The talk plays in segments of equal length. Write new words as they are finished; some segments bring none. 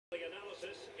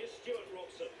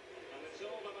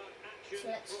So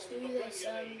let's do this.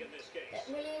 Pep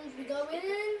Williams, we go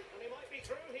in.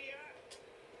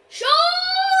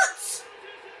 Shot!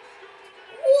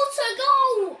 What a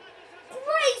goal!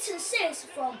 Great assist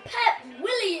from Pep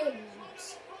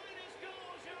Williams.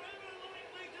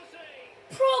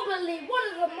 Probably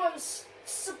one of the most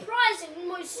surprising,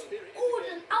 most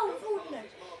out of ordinary,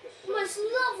 most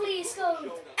loveliest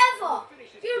goals ever.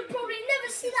 You would probably never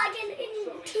see that again in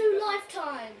 2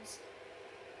 lifetimes.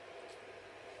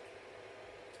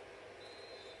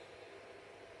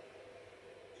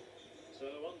 So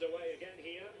underway again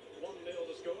here, 1-0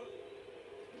 to score.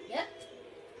 Yep.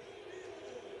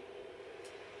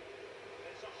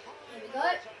 Here we go.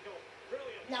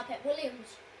 Now Pep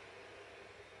Williams.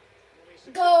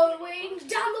 Going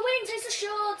down the wing, takes a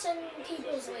shot, and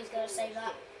keeper's always going to save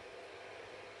that.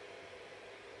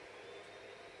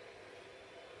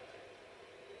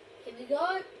 Here we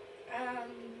go.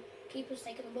 Keeper's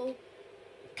taking the ball.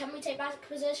 Can we take back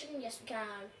possession? Yes, we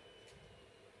can.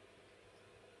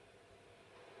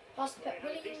 Pass to Pep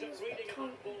Williams, but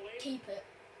can't keep it.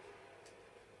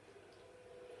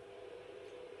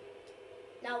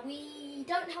 Now we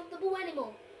don't have the ball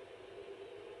anymore.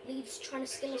 Leeds trying to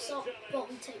skill us up, but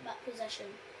we take back possession.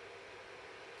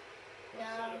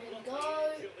 Now here we go.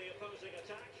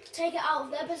 Take it out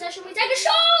of their possession. We take a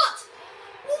shot!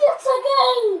 What a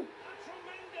goal!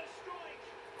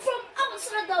 From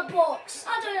outside the box.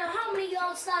 I don't know how many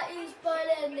yards that is, but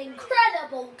an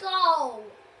incredible goal.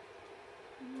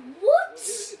 What? Well, here it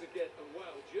is again, and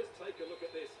wow, just take a look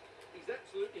at this. He's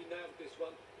absolutely nailed this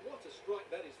one. What a strike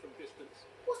that is from distance.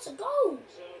 What a goal!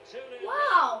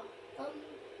 Wow.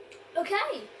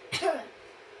 Okay. Pep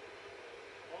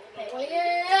Williams.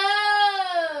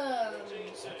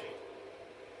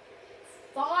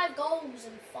 5 goals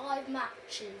in 5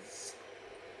 matches.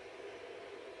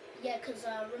 Yeah, because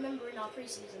remember in our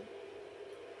pre-season.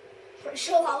 Pretty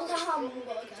sure that was a handball,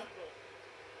 but okay.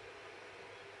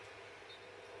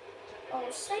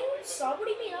 Oh, stay inside? What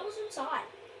do you mean? I was inside.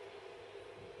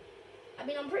 I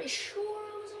mean, I'm pretty sure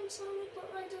I was inside,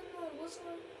 but I don't know.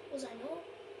 Was I not?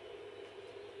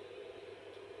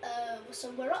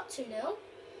 So we're up 2-0.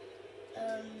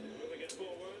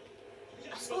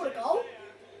 I scored a goal.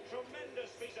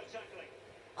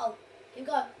 Oh, here we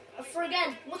go. For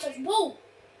again. What a goal!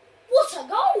 What a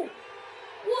goal!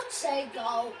 What a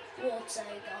goal! What a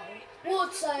goal!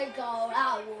 What a goal!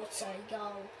 Ah, what a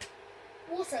goal!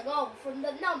 What a goal from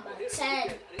the number 10.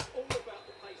 It's all about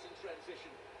the pace and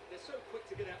transition. They're so quick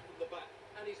to get out from the back,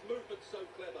 and his movement's so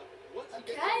clever. Once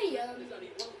Okay,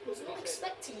 wasn't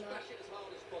expecting that. Smash it as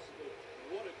hard as possible.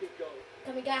 What a good goal.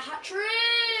 Can we get a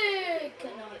hat-trick? No.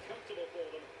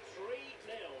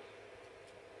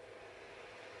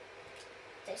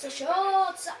 Takes a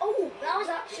shot. Oh, that was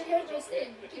actually almost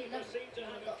in. The keeper never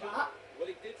got that. Well,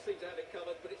 he did seem to have it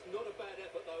covered, but it's not a bad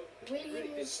effort, though. Williams,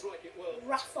 really did strike it well.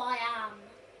 Raphael.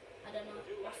 I don't know.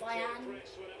 Raphael.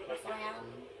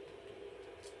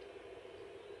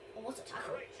 Oh, what a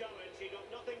tackle. Great challenge, he got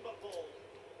nothing but ball.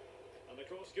 And the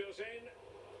cross goes in.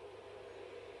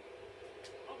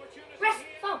 Ref,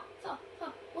 foul.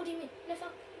 What do you mean? No foul.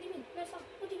 What do you mean? No foul.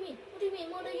 What do you mean? What do you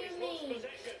mean? What do you mean?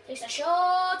 Takes a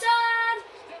shot and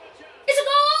it's a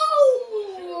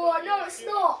goal! No, it's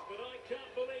not.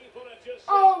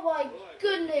 Oh my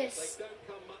goodness!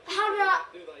 How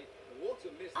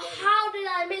did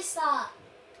I miss that?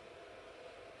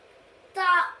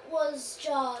 That was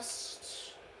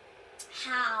just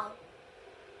how.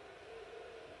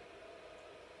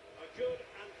 A good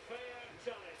and fair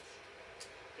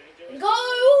challenge. Go!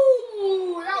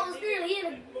 Ooh, that was nearly in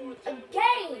a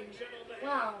game.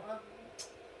 Wow.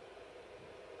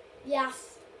 Yeah,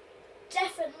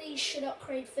 definitely should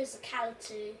upgrade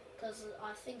physicality because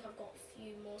I think I've got a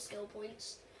few more skill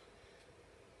points.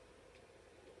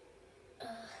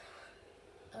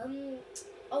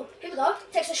 Oh, here we go.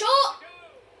 Takes a shot.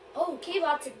 Oh, keeper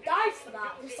had to dive for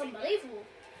that. It's unbelievable.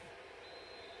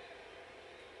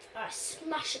 Alright,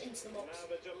 smash it into the box.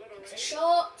 Takes a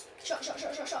shot. Shot.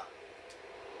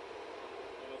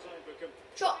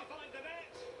 Shot.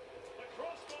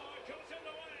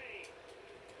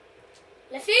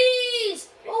 Lefties!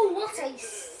 Oh, what a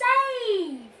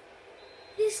save!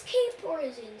 This keeper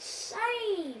is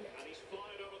insane. And he's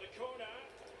fired over the corner.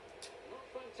 Not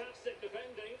fantastic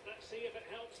defending. Let's see if it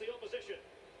helps the opposition.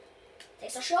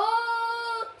 Takes a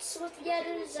shot with the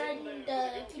headers and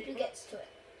keeper gets to it.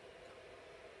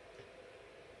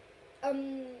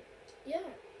 Yeah.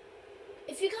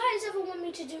 If you guys ever want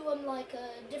me to do like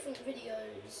different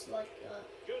videos, like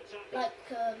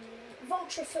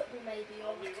Vulture Football maybe,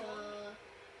 or like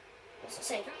what's it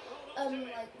say?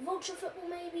 like vulture football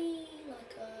maybe,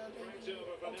 like maybe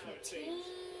ultimate team.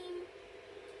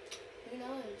 Who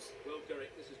knows? Well,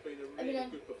 Derek, this has been a I mean,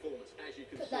 really good performance, as you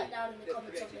can put see. that down in the They've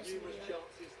comments of created this numerous video.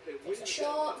 chances. They're Takes a winning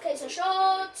shot, the takes a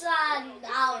shot, and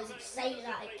I was saying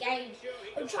that again.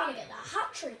 I'm trying to get that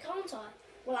hat trick, can't I?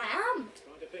 Well, I am.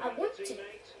 I want to.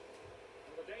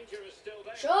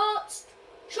 Shot,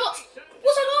 shot.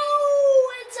 What a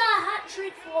goal! It's a hat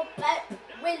trick for Pep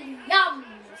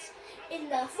Williams in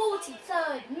the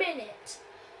 43rd minute.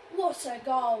 What a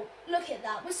goal! Look at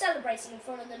that. We're celebrating in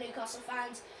front of the Newcastle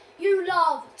fans. You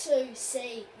love to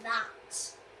see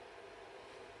that.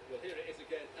 Well, here it is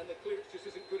again, and the clearance just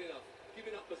isn't good enough.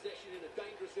 Giving up possession in a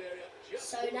dangerous area.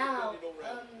 So now,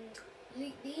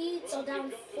 Leeds are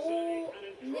down 4-0.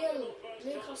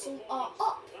 Newcastle are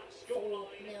up 4-0.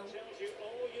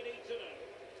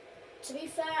 To be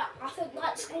fair, I think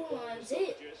that scoreline's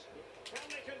it.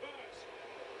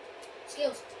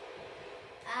 Skills.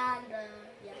 And,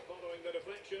 yeah. Following the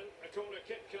deflection, a corner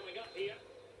kick coming up here.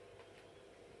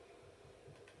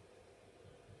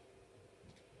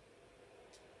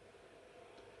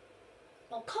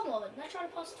 Oh, come on. Let's try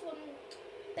to pass to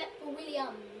Pep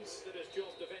Williams. Did his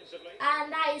job defensively.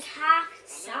 And that is half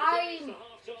time. The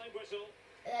half-time whistle.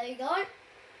 There you go.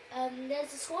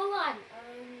 There's the scoreline.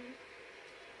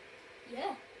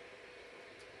 Yeah.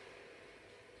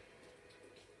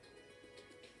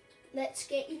 Let's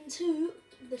get into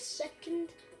the second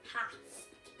half.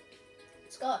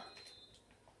 Let's go.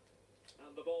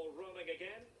 And the ball rolling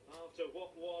again after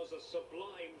what was a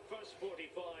sublime first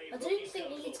 45. I don't think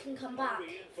Leeds can come back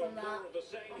from that.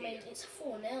 I mean, it's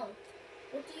 4-0.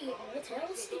 What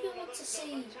else do you want to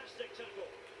see?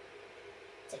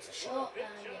 Takes a shot and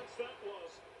yeah.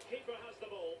 Keeper has the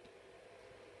ball.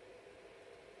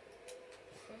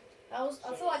 I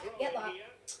thought I could get that. Here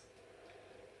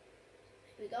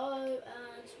we go,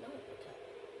 and no, okay.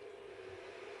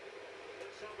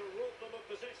 Let's have a rhythm of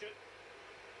possession.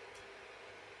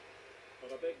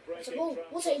 But a big What's a breaking ball?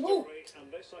 What's a ball?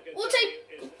 and this I can What tell a you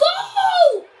is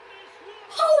goal!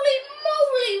 Holy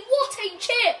moly, what a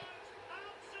chip!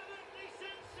 absolutely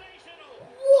sensational.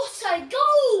 What a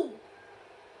goal!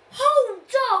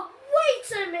 Hold up, wait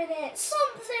a minute,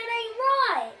 something ain't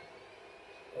right.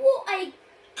 What a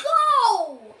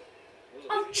goal!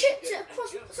 I've chipped it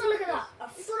across, so look at that, a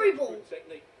through ball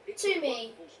to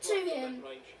me, to him,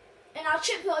 and I'll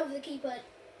chip it over the keeper.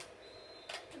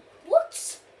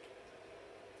 What?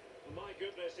 My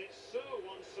goodness, it's so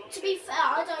one-sided. To be fair,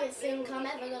 I don't think I'm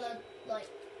ever gonna, like,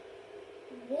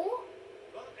 what?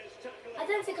 I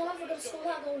don't think I'm ever gonna score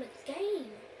that goal again.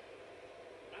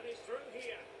 And he's through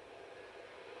here.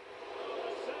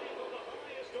 A save of the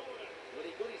highest order. Well,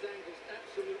 he got his angles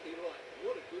absolutely right.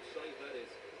 What a good save that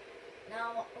is.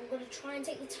 Now I'm gonna try and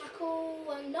take the tackle,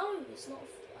 and no, it's not.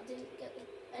 I didn't get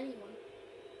anyone.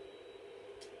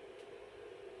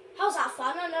 How's that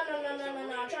fun? No.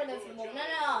 I'm trying to go for the ball.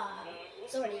 No.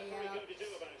 It's already What are we going to do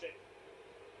about it?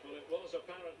 Well, it was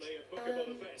apparently a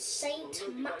bookable offence.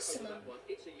 Saint Maximum.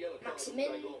 It's a yellow card.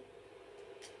 Maximin.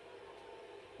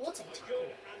 What a A tackle.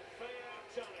 good and fair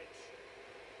challenge.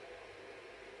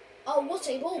 Oh, what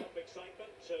a ball.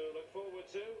 Excitement to look forward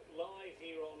to live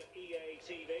here on EA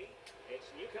TV. It's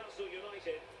Newcastle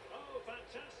United. Oh,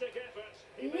 fantastic effort.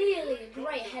 Nearly a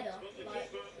great header.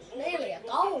 Like, nearly a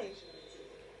goal.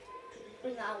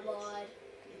 Bring that out wide.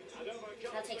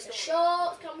 That takes a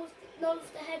shot. Come with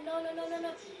the head. No.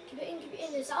 Keep it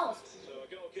in. It's ours. So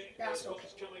a goal kick. That's What's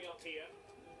okay. coming up here?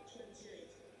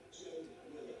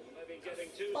 Maybe getting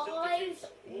two 5-0. substitutes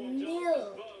warmed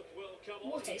up. Both will come on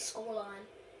What a here. scoreline.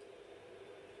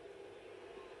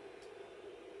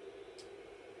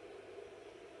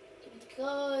 Here we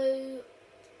go.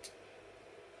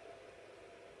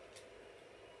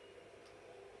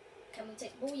 Can we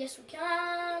take the ball? Yes, we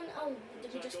can. Oh,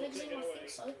 did we just mix him? I think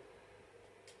so.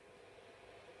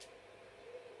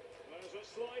 There's a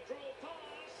slide rule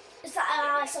pass. Is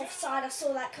that it's offside? I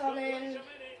saw that Wait a coming. minute.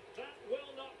 That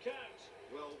will not count.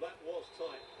 Well, that was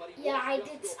tight. But he Yeah, was I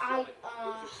just did. offside. It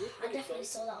was a good I finish, definitely though.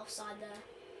 saw that offside there.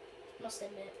 Must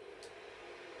admit.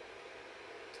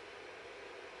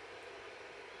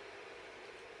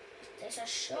 There's a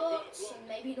shot, and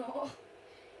maybe not.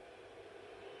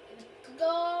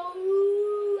 Go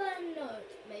and no,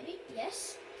 maybe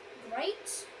yes.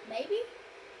 Great, maybe.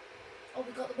 Oh,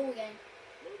 we got the ball again.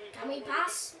 Can we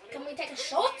pass? Can we take a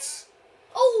shot?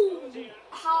 Oh,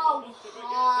 how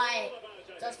high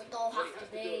does the goal have to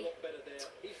be?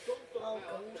 Oh,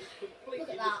 God. Look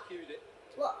at that.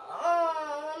 Well,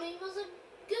 I mean, it was a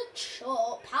good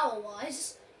shot,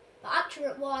 power-wise, but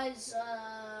accurate-wise,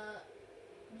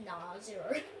 nah,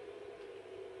 0.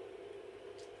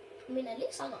 I mean, at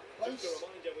least I got Just close. a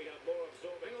reminder, we have more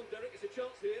absorbing. Hang on, Derek, it's a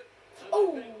chance here. And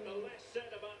Oh. I think the less said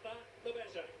about that, the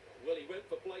better. Well, he went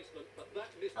for placement, but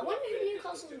that missed. I wonder by a who fair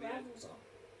Newcastle's distance in the end. rivals are.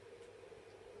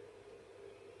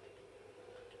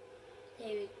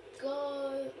 Here we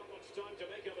go. Not much time to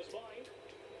make up his mind.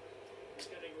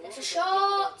 He's getting There's a right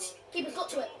shot. up the Keeper's got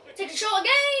to it. Take a shot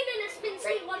again, and it's been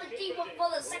saved by the keeper for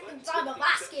the second time of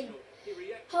asking. He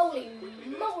reacted Holy so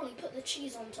quickly there. moly, put the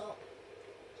cheese on top.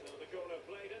 So the corner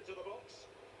played into the box.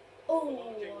 Oh,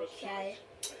 okay.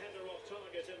 The header off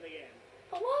target in the end.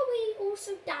 But why are we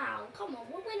also down? Come on,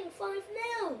 we're winning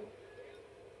 5-0.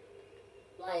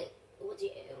 Like, what do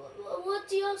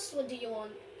you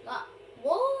want? Like,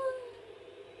 what?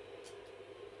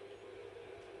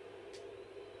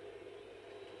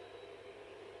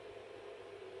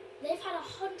 They've had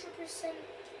 100% Well,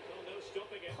 no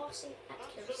stopping it. passing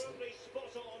accuracy. Absolutely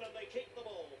spot on, and they keep the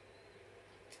ball.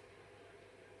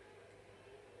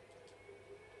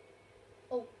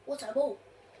 Oh, what a ball.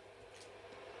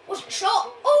 What a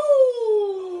shot.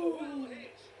 Oh! Well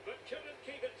hit, but couldn't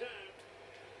keep it down.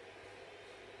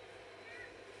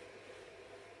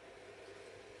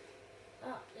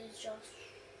 That is just...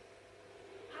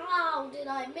 How did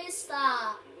I miss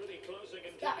that? Really closing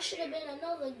in. That should have been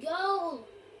another goal.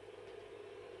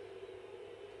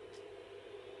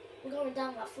 We're going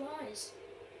down like flies.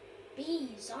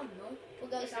 Bees, I don't know.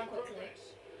 We'll go down quickly.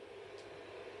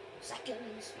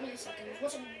 Seconds, milliseconds.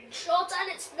 What a shot,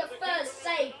 and it's the first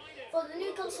save for the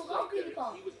Newcastle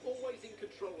goalkeeper. He was always in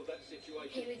control of that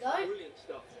situation. Here we go. Brilliant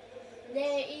stuff.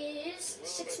 There is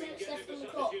 6 minutes left on the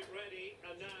clock.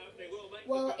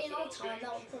 Well, in our time,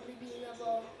 that would probably be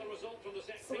another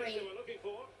 3.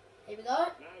 Here we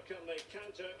go.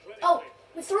 Oh,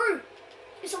 we're through.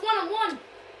 It's a 1-on-1.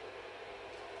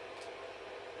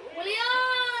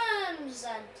 Williams!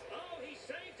 And Oh, he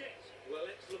saved it. Well,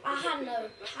 excellent. I had no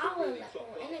That's power really level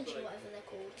top or class energy, save. whatever they're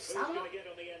called. Who's Stamina. going to get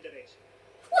on the end of it?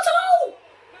 What a goal!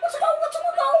 What a goal! What a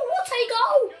goal! What a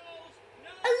goal! Goals!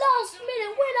 A last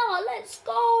minute winner! Let's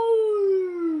go!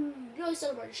 No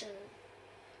celebration.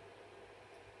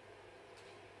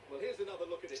 Well, here's another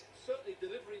look at it. Certainly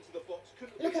delivering to the box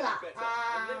couldn't Look be at that. better.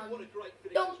 And then what a great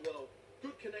finish Dunk. as well.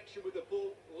 Good connection with the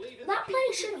ball. Leaving That the player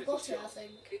keeper should have with little got it, I chance.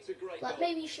 think. It's a great Like, goal.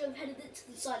 maybe you should have headed it to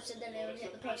the side so then they would hit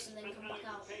the post and then come back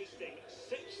out. Hastings,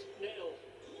 6-0.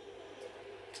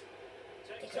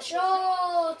 Take a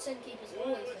shot! And keepers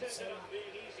always going to say that.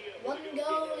 1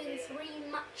 goal in 3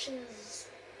 matches.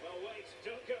 Well, wait,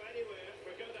 don't go anywhere.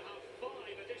 We're going to have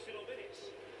 5 additional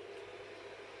minutes.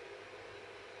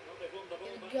 Well, they've won the ball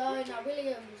Here we back go, quickly. now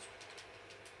Williams.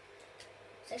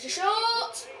 Takes a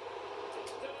shot! Still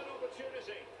an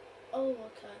opportunity. Oh,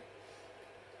 okay.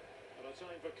 And a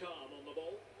time for calm on the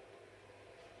ball.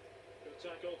 Good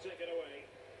tackle, take it away.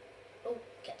 Oh,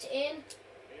 kept it in.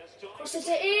 He has time. Crosses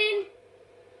it in.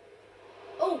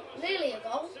 Oh, nearly a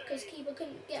goal because keeper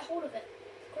couldn't get hold of it.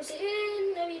 Cross it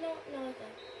in. Maybe not. No,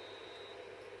 okay.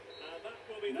 And that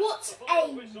will be What the a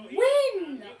final whistle here. win!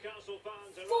 And Newcastle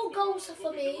fans around 4 the goals world for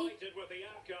will be me. delighted with the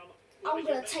outcome. I'm What going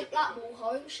did to you take make that of it? ball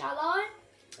home, shall I?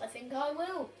 I think I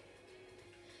will.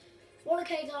 Well,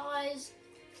 okay, guys.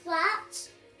 That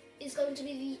is going to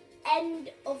be the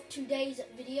end of today's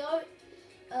video.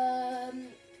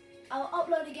 I'll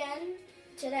upload again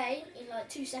today in like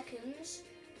 2 seconds.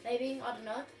 Maybe, I don't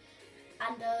know.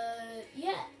 And,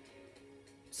 yeah.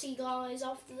 See you guys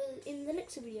in the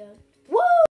next video. Woo!